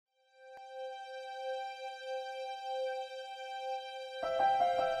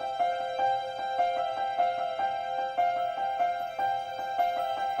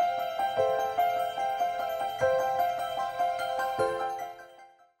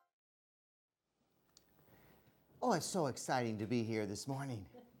Oh, it's so exciting to be here this morning.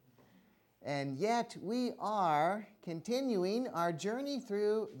 And yet we are continuing our journey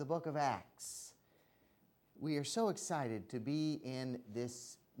through the book of Acts. We are so excited to be in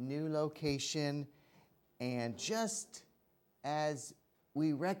this new location, and just as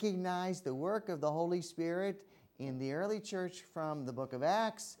we recognize the work of the Holy Spirit in the early church from the book of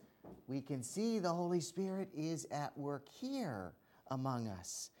Acts, we can see the Holy Spirit is at work here among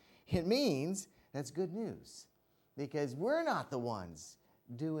us. It means that's good news, because we're not the ones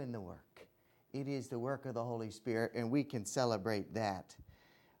doing the work. It is the work of the Holy Spirit, and we can celebrate that.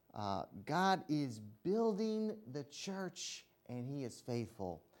 God is building the church, and He is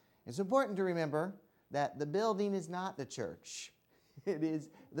faithful. It's important to remember that the building is not the church. It is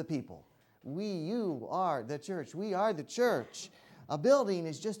the people. You are the church. We are the church. A building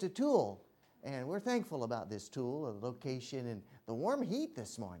is just a tool, and we're thankful about this tool, the location, and the warm heat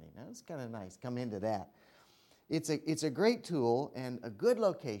this morning. That's kind of nice. Come into that. It's a great tool and a good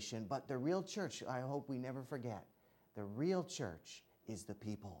location, but the real church, I hope we never forget, the real church is the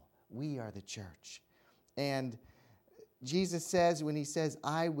people. We are the church. And Jesus says, when He says,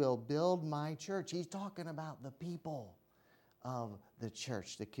 I will build my church, He's talking about the people of the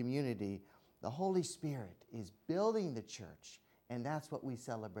church, the community. The Holy Spirit is building the church, and that's what we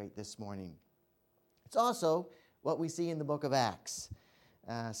celebrate this morning. It's also what we see in the book of Acts.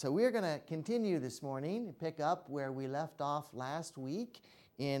 So we're going to continue this morning and pick up where we left off last week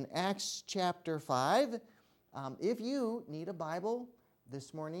in Acts chapter 5. If you need a Bible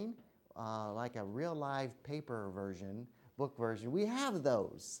this morning, like a real live paper version, book version, we have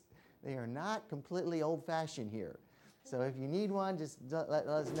those. They are not completely old-fashioned here. So if you need one, just let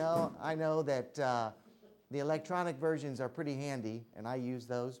us know. I know that the electronic versions are pretty handy, and I use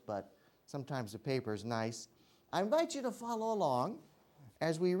those, but sometimes the paper is nice. I invite you to follow along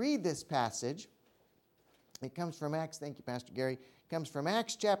as we read this passage. It comes from Acts, thank you, Pastor Gary. It comes from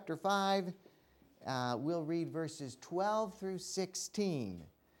Acts chapter 5. We'll read verses 12 through 16.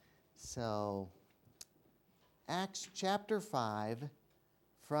 So, Acts chapter 5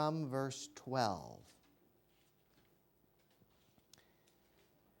 from verse 12.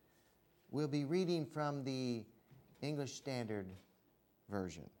 We'll be reading from the English Standard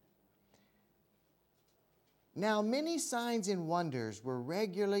Version. Now many signs and wonders were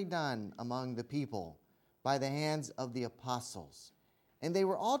regularly done among the people by the hands of the apostles, and they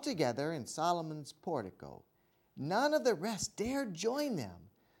were all together in Solomon's portico. None of the rest dared join them,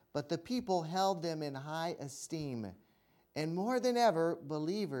 but the people held them in high esteem. And more than ever,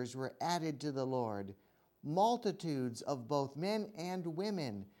 believers were added to the Lord, multitudes of both men and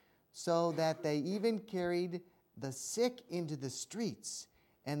women, so that they even carried the sick into the streets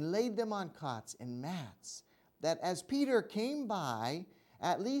and laid them on cots and mats, that as Peter came by,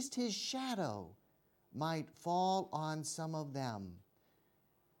 at least his shadow might fall on some of them.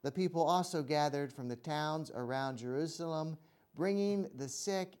 The people also gathered from the towns around Jerusalem, bringing the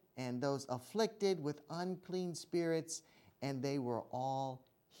sick and those afflicted with unclean spirits, and they were all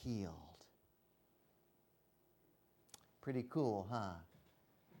healed. Pretty cool, huh?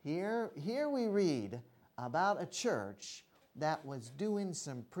 Here we read about a church that was doing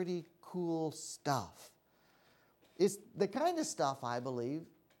some pretty cool stuff. It's the kind of stuff, I believe,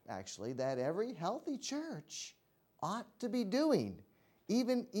 actually, that every healthy church ought to be doing,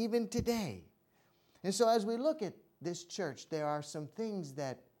 even today. And so as we look at this church, there are some things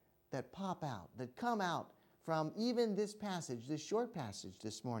that pop out, that come out from even this passage, this short passage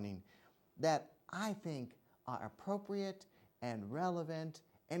this morning, that I think are appropriate and relevant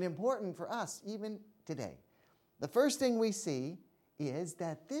and important for us even today. The first thing we see is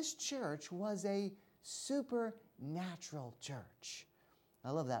that this church was a supernatural church.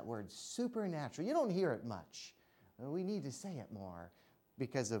 I love that word, supernatural. You don't hear it much. We need to say it more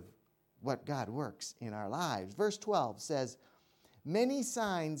because of what God works in our lives. Verse 12 says, many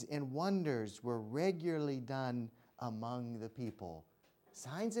signs and wonders were regularly done among the people.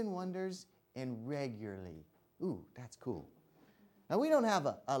 Signs and wonders and regularly. Ooh, that's cool. Now, we don't have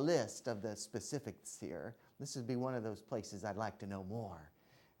a list of the specifics here. This would be one of those places I'd like to know more.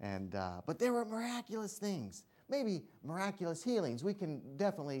 But there were miraculous things, maybe miraculous healings. We can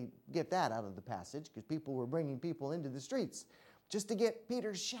definitely get that out of the passage because people were bringing people into the streets just to get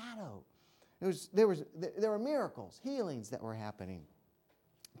Peter's shadow. There were miracles, healings that were happening.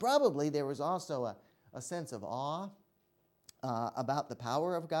 Probably there was also a sense of awe about the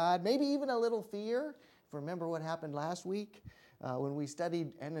power of God, maybe even a little fear. Remember what happened last week when we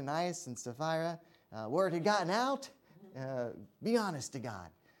studied Ananias and Sapphira? Word had gotten out. Be honest to God.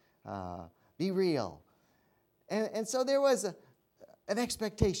 Be real. And so there was an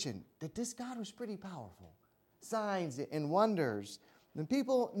expectation that this God was pretty powerful. signs and wonders. And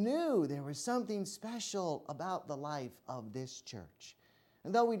people knew there was something special about the life of this church.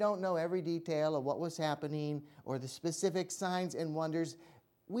 And though we don't know every detail of what was happening or the specific signs and wonders,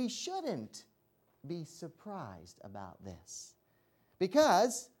 we shouldn't be surprised about this.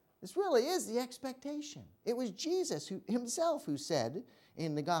 Because this really is the expectation. It was Jesus himself who said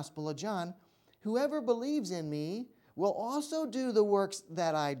in the Gospel of John, "Whoever believes in me will also do the works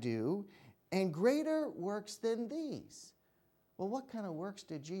that I do, and greater works than these." Well, what kind of works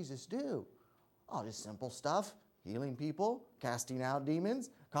did Jesus do? Oh, just simple stuff. Healing people, casting out demons,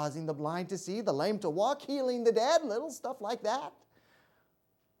 causing the blind to see, the lame to walk, healing the dead, little stuff like that.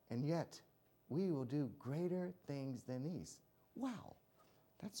 And yet, we will do greater things than these. Wow,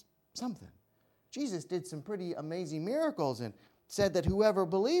 that's something. Jesus did some pretty amazing miracles and said that whoever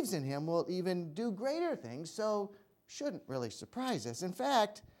believes in him will even do greater things, so shouldn't really surprise us. In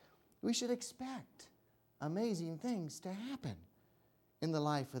fact, we should expect amazing things to happen in the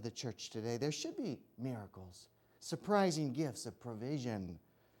life of the church today. There should be miracles, surprising gifts of provision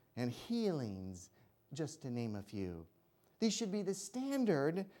and healings, just to name a few. These should be the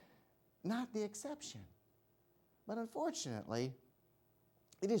standard, not the exception. But unfortunately,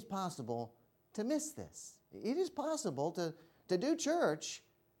 it is possible to miss this. It is possible to do church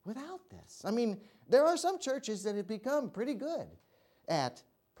without this. I mean, there are some churches that have become pretty good at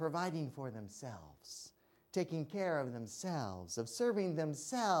providing for themselves, taking care of themselves, of serving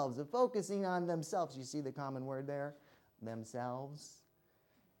themselves, of focusing on themselves. You see the common word there? Themselves.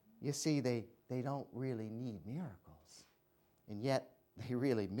 You see, they don't really need miracles. And yet, they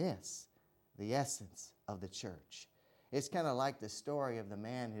really miss the essence of the church. It's kind of like the story of the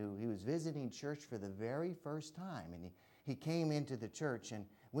man who he was visiting church for the very first time. And he came into the church and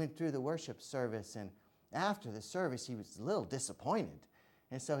went through the worship service. And after the service, he was a little disappointed.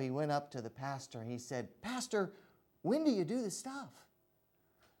 And so he went up to the pastor and he said, "Pastor, when do you do the stuff?"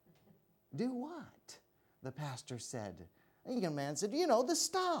 "Do what?" the pastor said. And the young man said, "You know, the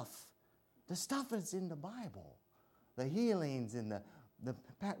stuff. The stuff that's in the Bible. The healings and the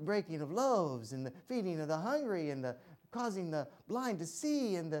breaking of loaves and the feeding of the hungry and the causing the blind to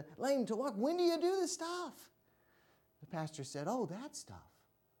see and the lame to walk. When do you do the stuff?" The pastor said, "Oh, that stuff.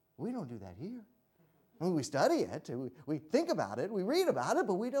 We don't do that here. I mean, we study it, we think about it, we read about it,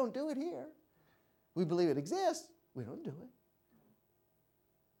 but we don't do it here. We believe it exists, we don't do it."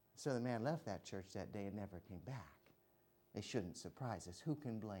 So the man left that church that day and never came back. It shouldn't surprise us. Who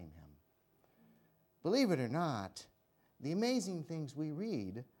can blame him? Believe it or not, the amazing things we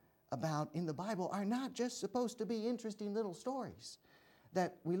read about in the Bible are not just supposed to be interesting little stories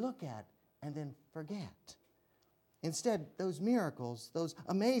that we look at and then forget. Instead, those miracles, those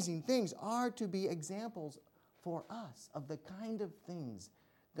amazing things are to be examples for us of the kind of things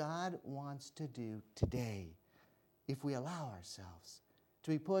God wants to do today if we allow ourselves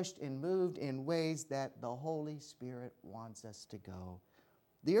to be pushed and moved in ways that the Holy Spirit wants us to go.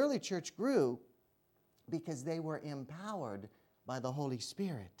 The early church grew because they were empowered by the Holy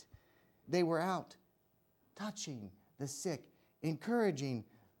Spirit. They were out touching the sick, encouraging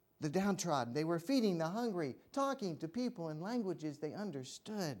the downtrodden. They were feeding the hungry, talking to people in languages they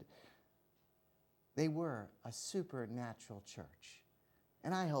understood. They were a supernatural church.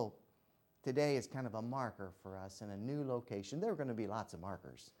 And I hope today is kind of a marker for us in a new location. There are going to be lots of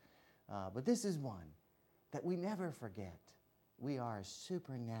markers. But this is one that we never forget. We are a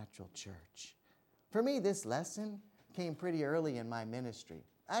supernatural church. For me, this lesson came pretty early in my ministry.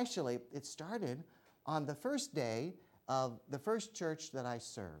 Actually, it started on the first day of the first church that I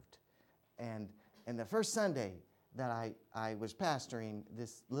served. And the first Sunday that I was pastoring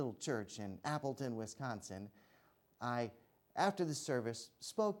this little church in Appleton, Wisconsin, I, after the service,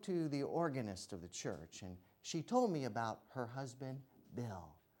 spoke to the organist of the church, and she told me about her husband,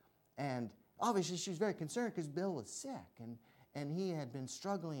 Bill. And obviously she was very concerned because Bill was sick, and he had been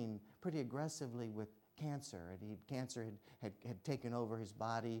struggling pretty aggressively with cancer. And cancer had taken over his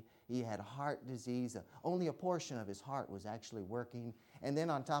body. He had heart disease. Only a portion of his heart was actually working. And then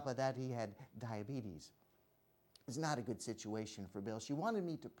on top of that, he had diabetes. It's not a good situation for Bill. She wanted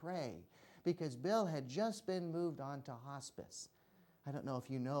me to pray because Bill had just been moved on to hospice. I don't know if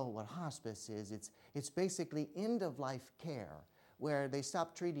you know what hospice is. It's basically end-of-life care, where they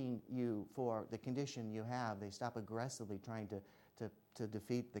stop treating you for the condition you have. They stop aggressively trying to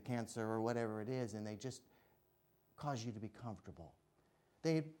defeat the cancer or whatever it is, and they just cause you to be comfortable.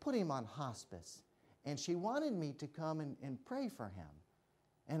 They had put him on hospice, and she wanted me to come and pray for him.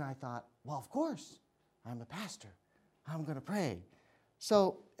 And I thought, well, of course, I'm a pastor. I'm going to pray.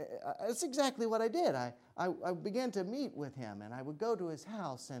 So that's exactly what I did. I began to meet with him, and I would go to his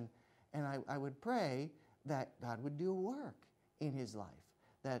house, and I would pray that God would do a work in his life,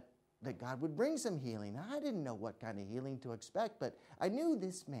 that God would bring some healing. I didn't know what kind of healing to expect, but I knew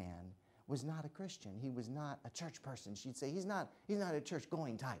this man was not a Christian. He was not a church person. She'd say he's not a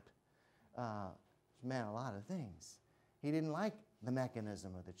church-going type. This meant a lot of things. He didn't like the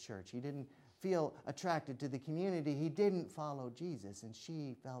mechanism of the church. He didn't feel attracted to the community. He didn't follow Jesus, and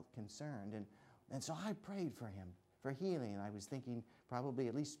she felt concerned. And so I prayed for him for healing. I was thinking probably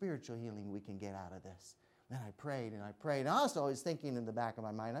at least spiritual healing we can get out of this. Then I prayed and I prayed. And I also was thinking in the back of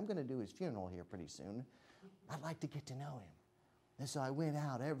my mind, I'm going to do his funeral here pretty soon. I'd like to get to know him. And so I went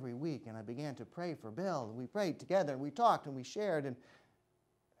out every week and I began to pray for Bill. And we prayed together and we talked and we shared. And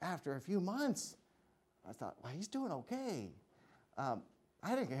after a few months, I thought, well, he's doing okay. I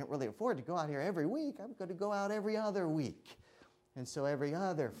didn't really afford to go out here every week. I'm going to go out every other week. And so every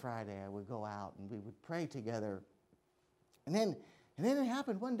other Friday I would go out and we would pray together. And then it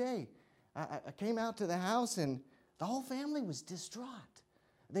happened one day. I came out to the house and the whole family was distraught.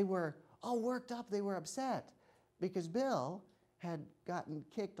 They were all worked up. They were upset because Bill had gotten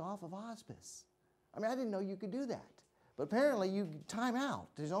kicked off of hospice. I mean, I didn't know you could do that. But apparently you time out.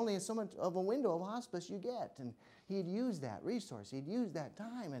 There's only so much of a window of hospice you get. And he had used that resource. He'd used that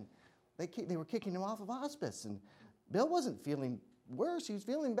time. And they were kicking him off of hospice. And Bill wasn't feeling worse. He was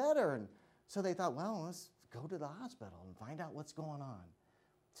feeling better. And so they thought, well, let's go to the hospital and find out what's going on.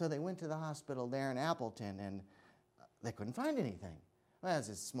 So they went to the hospital there in Appleton, and they couldn't find anything. Well, it's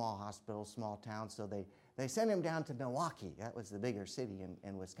a small hospital, small town, so they sent him down to Milwaukee. That was the bigger city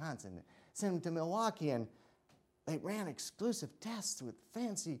in Wisconsin. Sent him to Milwaukee, and they ran exclusive tests with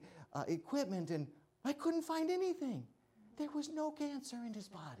fancy equipment, and I couldn't find anything. There was no cancer in his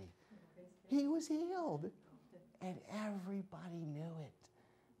body. He was healed, and everybody knew it.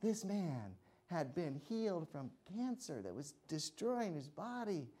 This man had been healed from cancer that was destroying his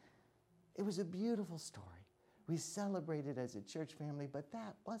body. It was a beautiful story. We celebrated as a church family, but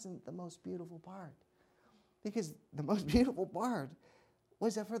that wasn't the most beautiful part. Because the most beautiful part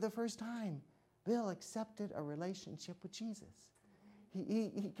was that for the first time, Bill accepted a relationship with Jesus. He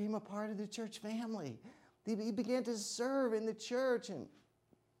became a part of the church family. He began to serve in the church, and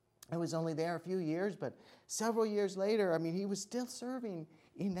I was only there a few years, but several years later, he was still serving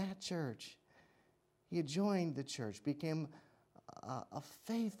in that church. He had joined the church, became a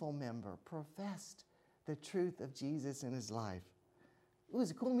faithful member, professed the truth of Jesus in his life. It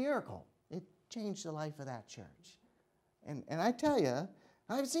was a cool miracle. It changed the life of that church. And I tell you,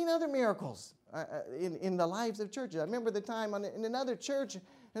 I've seen other miracles in the lives of churches. I remember the time in another church,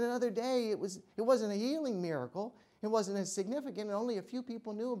 in another day, it wasn't a healing miracle. It wasn't as significant, and only a few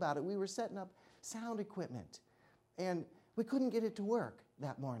people knew about it. We were setting up sound equipment, and we couldn't get it to work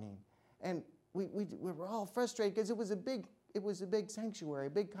that morning. And we were all frustrated because it was a big sanctuary, a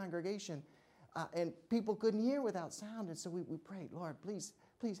big congregation, and people couldn't hear without sound. And so we prayed, Lord, please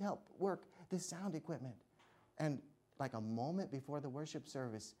help work this sound equipment. And like a moment before the worship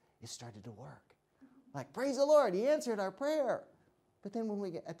service, it started to work. Like, praise the Lord, he answered our prayer. But then when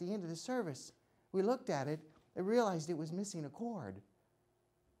we get at the end of the service, we looked at it and realized it was missing a cord.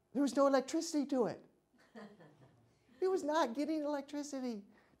 There was no electricity to it. It was not getting electricity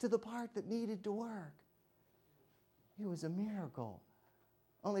to the part that needed to work. It was a miracle.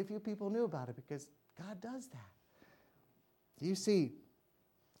 Only a few people knew about it because God does that. You see,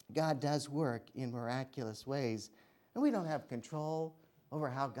 God does work in miraculous ways, and we don't have control over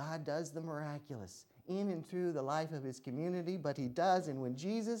how God does the miraculous in and through the life of his community, but he does. And when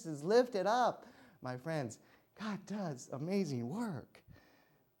Jesus is lifted up, my friends, God does amazing work.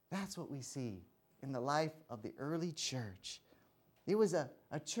 That's what we see in the life of the early church. It was a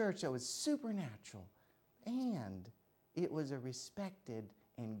church that was supernatural, and it was a respected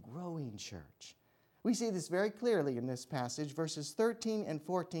and growing church. We see this very clearly in this passage. Verses 13 and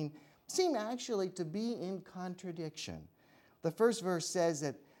 14 seem actually to be in contradiction. The first verse says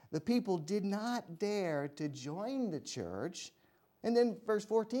that the people did not dare to join the church. And then verse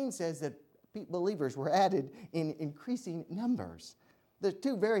 14 says that believers were added in increasing numbers. There's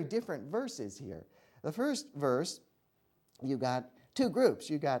two very different verses here. The first verse, you got two groups.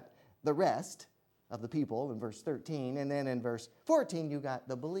 You got the rest of the people in verse 13, and then in verse 14, you got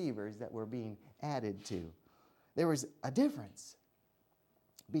the believers that were being added to. There was a difference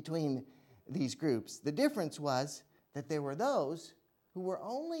between these groups. The difference was that there were those who were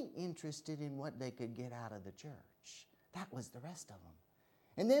only interested in what they could get out of the church. That was the rest of them.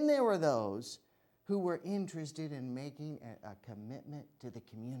 And then there were those who were interested in making a commitment to the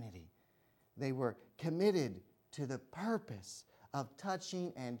community. They were committed to the purpose of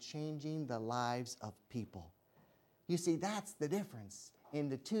touching and changing the lives of people. You see, that's the difference in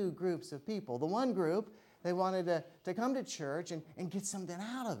the two groups of people. The one group, They wanted to come to church and get something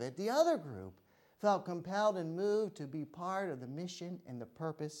out of it. The other group felt compelled and moved to be part of the mission and the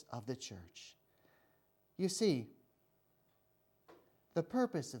purpose of the church. You see, the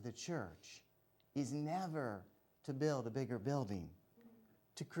purpose of the church is never to build a bigger building,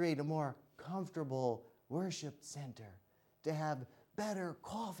 to create a more comfortable worship center, to have better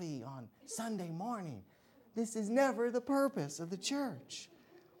coffee on Sunday morning. This is never the purpose of the church,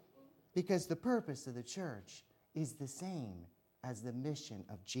 because the purpose of the church is the same as the mission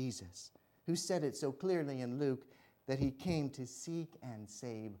of Jesus, who said it so clearly in Luke that he came to seek and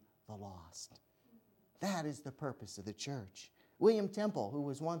save the lost. That is the purpose of the church. William Temple, who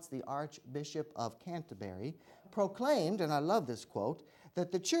was once the Archbishop of Canterbury, proclaimed, and I love this quote,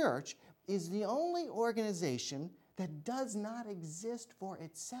 that the church is the only organization that does not exist for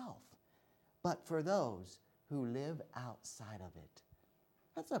itself, but for those who live outside of it.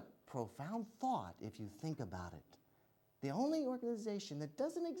 That's a profound thought if you think about it. The only organization that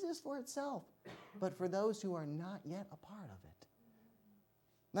doesn't exist for itself, but for those who are not yet a part of it.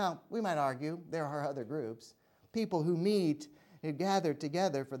 Now, we might argue there are other groups, people who meet and gather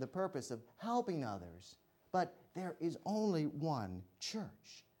together for the purpose of helping others, but there is only one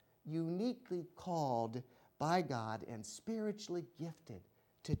church, uniquely called by God and spiritually gifted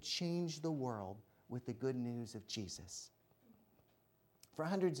to change the world with the good news of Jesus. For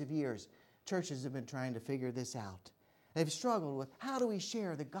hundreds of years, churches have been trying to figure this out. They've struggled with how do we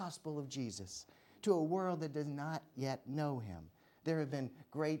share the gospel of Jesus to a world that does not yet know him. There have been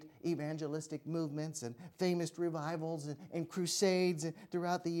great evangelistic movements and famous revivals and crusades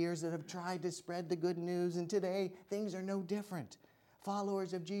throughout the years that have tried to spread the good news, and today things are no different.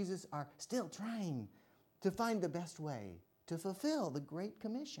 Followers of Jesus are still trying to find the best way to fulfill the Great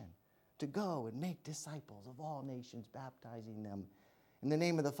Commission, to go and make disciples of all nations, baptizing them in the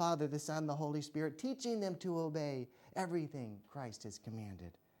name of the Father, the Son, and the Holy Spirit, teaching them to obey everything Christ has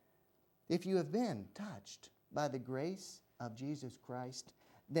commanded. If you have been touched by the grace of Jesus Christ,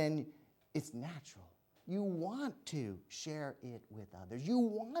 then it's natural. You want to share it with others. You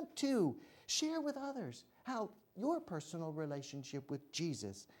want to share with others how your personal relationship with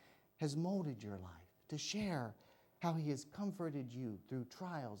Jesus has molded your life, to share how he has comforted you through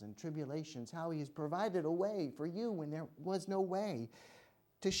trials and tribulations, how he has provided a way for you when there was no way,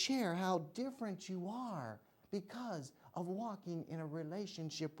 to share how different you are because of walking in a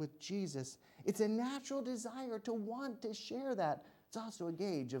relationship with Jesus. It's a natural desire to want to share that. It's also a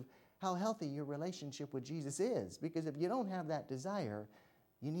gauge of how healthy your relationship with Jesus is, because if you don't have that desire,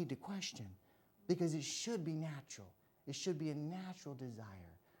 you need to question, because it should be natural. It should be a natural desire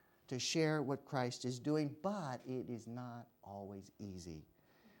to share what Christ is doing, but it is not always easy.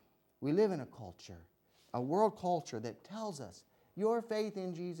 We live in a culture, a world culture that tells us your faith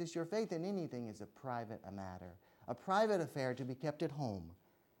in Jesus, your faith in anything is a private matter, a private affair to be kept at home,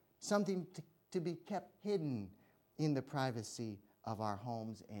 something to be kept hidden in the privacy of our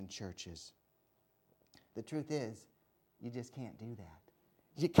homes and churches. The truth is, you just can't do that.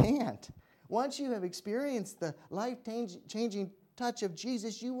 You can't. Once you have experienced the life-changing touch of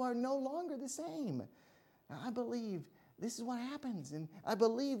Jesus, you are no longer the same. I believe this is what happens, and I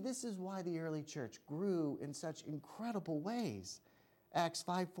believe this is why the early church grew in such incredible ways. Acts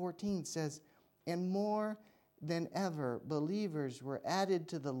 5:14 says, "And more than ever, believers were added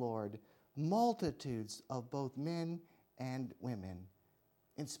to the Lord, multitudes of both men and women."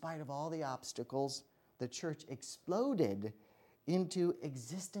 In spite of all the obstacles, the church exploded into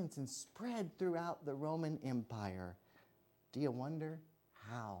existence and spread throughout the Roman Empire. Do you wonder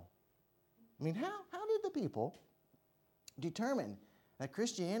how? I mean, how did the people determine that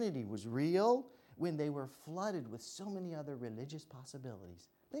Christianity was real when they were flooded with so many other religious possibilities?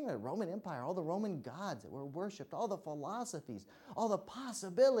 Think of the Roman Empire, all the Roman gods that were worshipped, all the philosophies, all the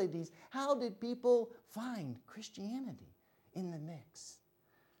possibilities. How did people find Christianity in the mix?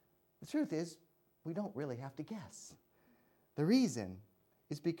 The truth is, we don't really have to guess. The reason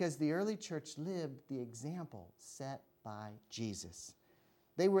is because the early church lived the example set by Jesus.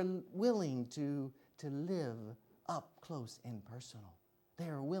 They were willing to live up close and personal. They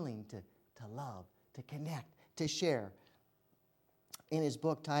are willing to love, to connect, to share. In his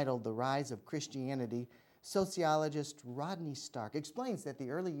book titled The Rise of Christianity, sociologist Rodney Stark explains that the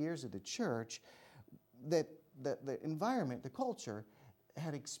early years of the church, that the environment, the culture,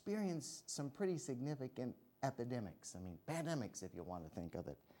 had experienced some pretty significant epidemics. I mean, pandemics, if you want to think of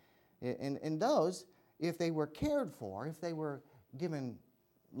it. And those, if they were cared for, if they were given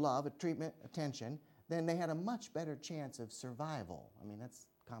love, treatment, attention, then they had a much better chance of survival. I mean, that's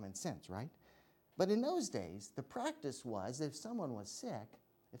common sense, right? But in those days, the practice was if someone was sick,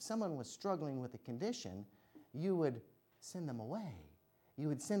 If someone was struggling with a condition, you would send them away. You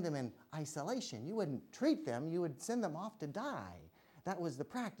would send them in isolation. You wouldn't treat them. You would send them off to die. That was the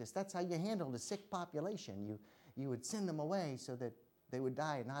practice. That's how you handled a sick population. You would send them away so that they would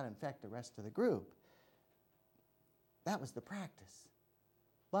die and not infect the rest of the group. That was the practice.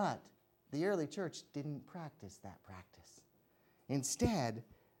 But the early church didn't practice that practice. Instead,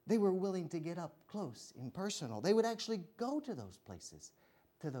 they were willing to get up close and personal. They would actually go to those places,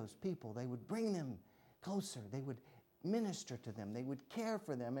 to those people. They would bring them closer. They would minister to them. They would care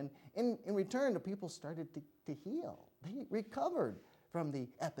for them. And in return, the people started to heal. They recovered from the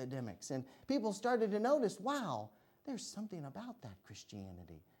epidemics. And people started to notice, wow, there's something about that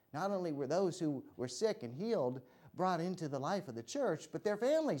Christianity. Not only were those who were sick and healed brought into the life of the church, but their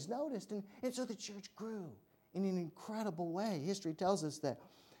families noticed. And so the church grew in an incredible way. History tells us that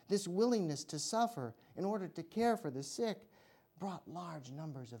this willingness to suffer in order to care for the sick brought large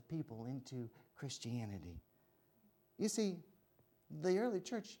numbers of people into Christianity. You see, the early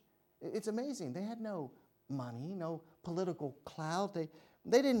church, it's amazing. They had no money, no political clout. They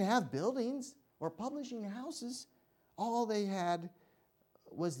didn't have buildings or publishing houses. All they had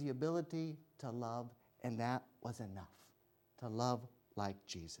was the ability to love, and that was enough, to love like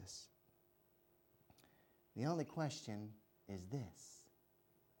Jesus. The only question is this: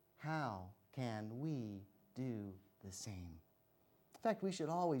 how can we do the same? In fact, we should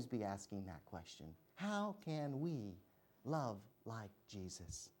always be asking that question. How can we love like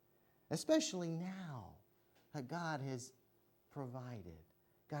Jesus? Especially now that God has provided.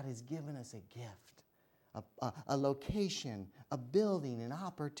 God has given us a gift, a location, a building, an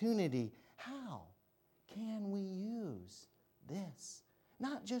opportunity. How can we use this?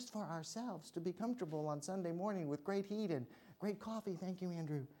 Not just for ourselves to be comfortable on Sunday morning with great heat and great coffee. Thank you,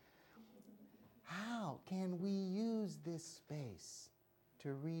 Andrew. How can we use this space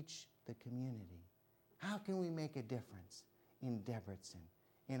to reach the community? How can we make a difference in Debrecen,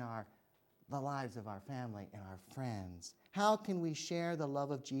 in the lives of our family and our friends? How can we share the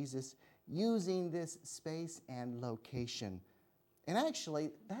love of Jesus using this space and location? And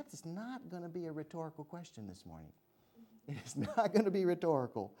actually, that's not going to be a rhetorical question this morning. It is not going to be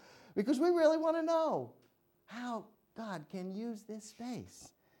rhetorical, because we really want to know how God can use this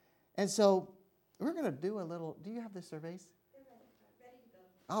space. And so we're going to do a little. Do you have the surveys? They're ready to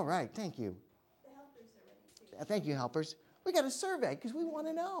go. All right, thank you. The helpers are ready too. Thank you, helpers. We got a survey because we want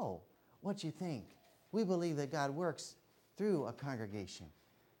to know what you think. We believe that God works through a congregation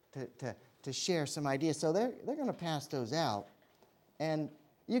to share some ideas. So they're going to pass those out. And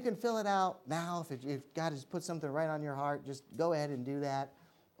you can fill it out now. If God has put something right on your heart, just go ahead and do that.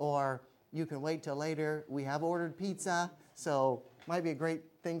 Or you can wait till later. We have ordered pizza, so might be a great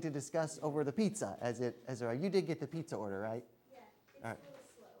thing to discuss over the pizza you did get the pizza order, right? Yeah, it's All right. a little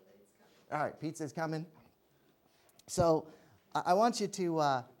slow, but it's coming. All right, pizza's coming. So I want you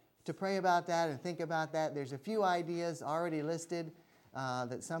to pray about that and think about that. There's a few ideas already listed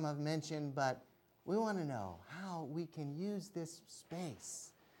that some have mentioned, but we want to know how we can use this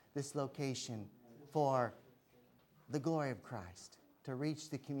space, this location, for the glory of Christ, to reach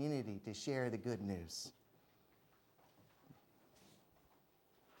the community, to share the good news.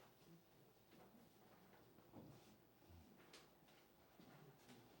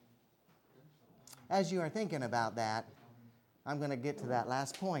 As you are thinking about that, I'm going to get to that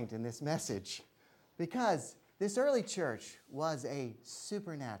last point in this message, because this early church was a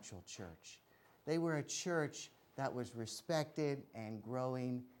supernatural church. They were a church that was respected and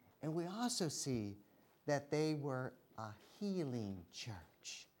growing, and we also see that they were a healing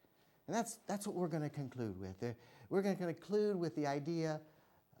church. And that's what we're going to conclude with. We're going to conclude with the idea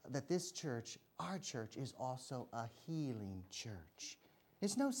that this church, our church, is also a healing church.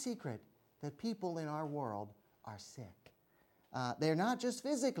 It's no secret that people in our world are sick. They're not just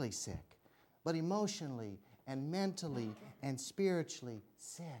physically sick, but emotionally and mentally and spiritually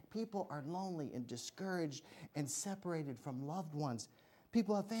sick. People are lonely and discouraged and separated from loved ones.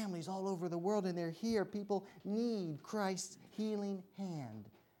 People have families all over the world, and they're here. People need Christ's healing hand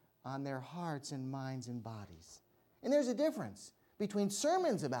on their hearts and minds and bodies. And there's a difference between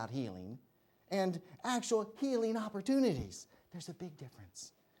sermons about healing and actual healing opportunities. There's a big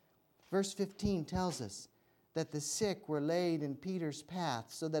difference. Verse 15 tells us that the sick were laid in Peter's path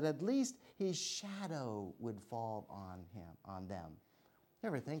so that at least his shadow would fall on them. You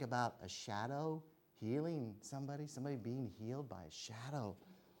ever think about a shadow healing somebody being healed by a shadow?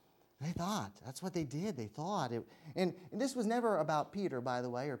 They thought, that's what they did. They thought. And this was never about Peter, by the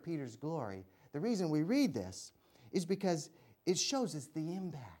way, or Peter's glory. The reason we read this is because it shows us the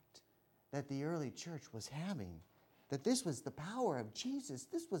impact that the early church was having. that this was the power of Jesus.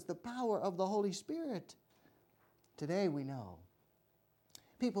 This was the power of the Holy Spirit. Today we know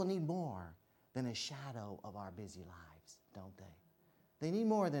people need more than a shadow of our busy lives, don't they? They need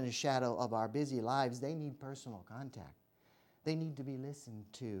more than a shadow of our busy lives. They need personal contact. They need to be listened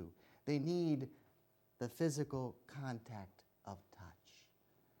to. They need the physical contact of touch.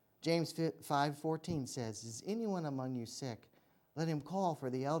 James 5:14 says, "Is anyone among you sick? Let him call for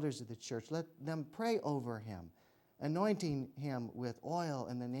the elders of the church. Let them pray over him, anointing him with oil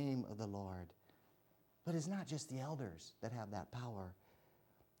in the name of the Lord." But it's not just the elders that have that power.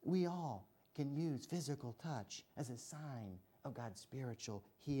 We all can use physical touch as a sign of God's spiritual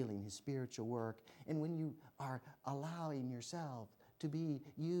healing, His spiritual work. And when you are allowing yourself to be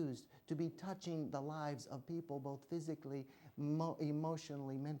used, to be touching the lives of people, both physically,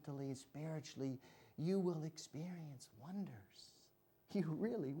 emotionally, mentally, spiritually, you will experience wonders. You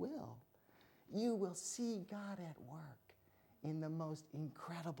really will. You will see God at work in the most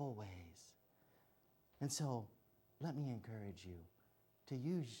incredible ways. And so, let me encourage you to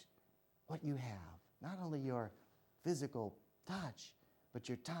use what you have, not only your physical touch, but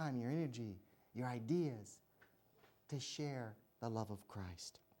your time, your energy, your ideas, to share the love of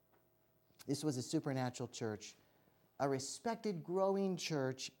Christ. This was a supernatural church, a respected, growing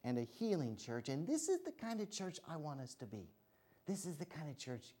church, and a healing church. And this is the kind of church I want us to be. This is the kind of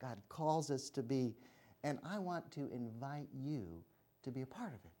church God calls us to be. And I want to invite you to be a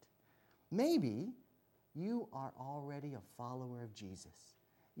part of it. Maybe you are already a follower of Jesus.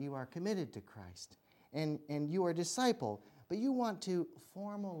 You are committed to Christ, and you are a disciple, but you want to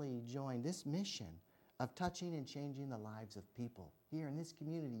formally join this mission of touching and changing the lives of people here in this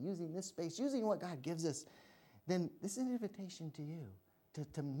community, using this space, using what God gives us. Then this is an invitation to you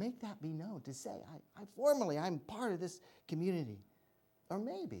to make that be known, to say, I'm part of this community. Or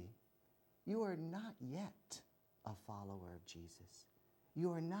maybe you are not yet a follower of Jesus.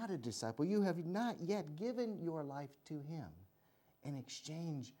 You are not a disciple. You have not yet given your life to Him in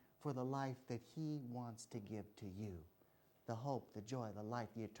exchange for the life that He wants to give to you. The hope, the joy, the life,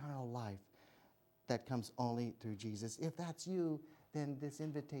 the eternal life that comes only through Jesus. If that's you, then this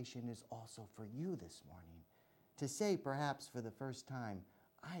invitation is also for you this morning. To say perhaps for the first time,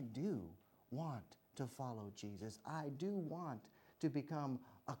 I do want to follow Jesus. I do want to become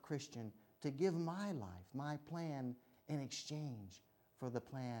a Christian, to give my life, my plan in exchange for the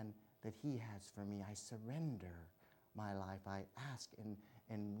plan that He has for me. I surrender my life. I ask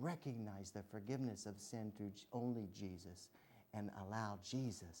and recognize the forgiveness of sin through only Jesus, and allow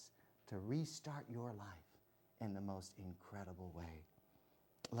Jesus to restart your life in the most incredible way.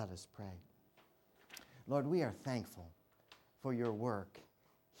 Let us pray. Lord, we are thankful for your work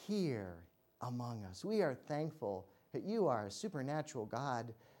here among us. We are thankful that you are a supernatural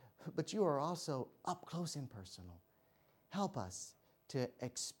God, but you are also up close and personal. Help us to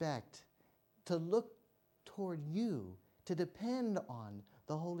expect, to look toward you, to depend on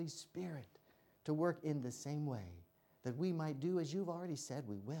the Holy Spirit to work in the same way, that we might do as you've already said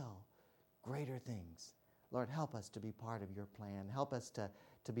we will, greater things. Lord, help us to be part of your plan. Help us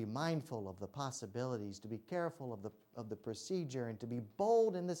to be mindful of the possibilities, to be careful of the procedure, and to be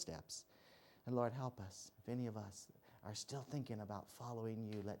bold in the steps. And Lord, help us. If any of us are still thinking about following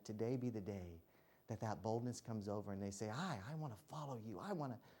you, let today be the day that boldness comes over and they say, I want to follow you. I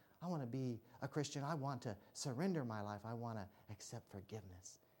want to be a Christian. I want to surrender my life. I want to accept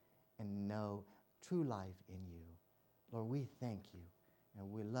forgiveness and know true life in you. Lord, we thank you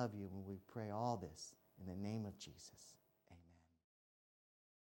and we love you, and we pray all this in the name of Jesus.